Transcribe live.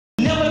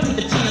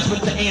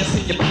with the ants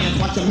in your pants.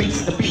 Watch them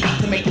mix the beat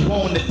to make you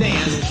want to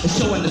dance. It's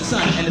showing the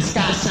sun and the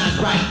sky shines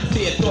bright.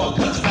 Theodore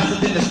cuts faster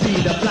than the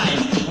speed of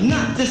light. I'm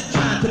not just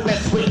trying to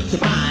mess with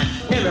your mind.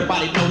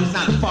 Everybody knows he's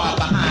not far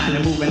behind.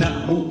 And moving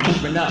up,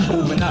 moving up,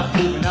 moving up,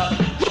 moving up,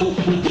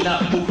 moving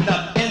up, moving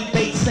up. And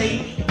they say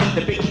in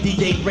the big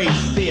DJ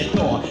race,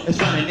 Theodore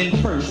is running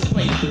in first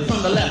place.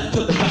 From the left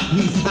to the right,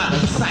 he's out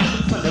of sight.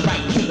 From the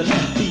right to the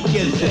left, he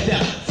gives the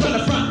death. From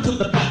the front to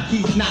the back,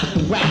 he's not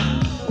the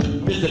right.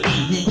 Busy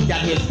Bee, he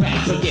got his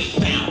back, so get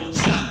down.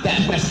 Stop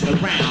that messing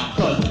around,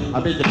 cause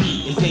a Busy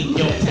Bee is in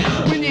your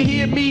town. When you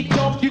hear me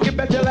talk, you can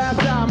bet your last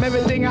time.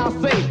 Everything I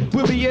say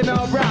will be in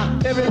a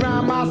rhyme. Every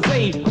rhyme I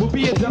say will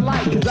be a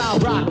delight, cause I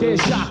rock and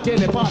shock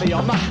anybody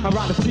all night. I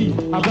rock the seat,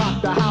 I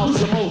rock the house,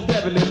 so most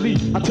definitely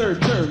I turn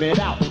it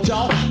out,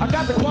 y'all. I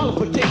got the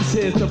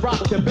qualifications to rock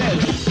the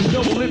best.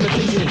 No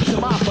limitations to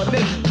my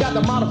finesse. Got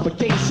the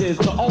modifications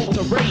to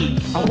alterate.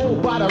 I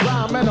won't bite a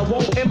rhyme and I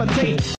won't imitate.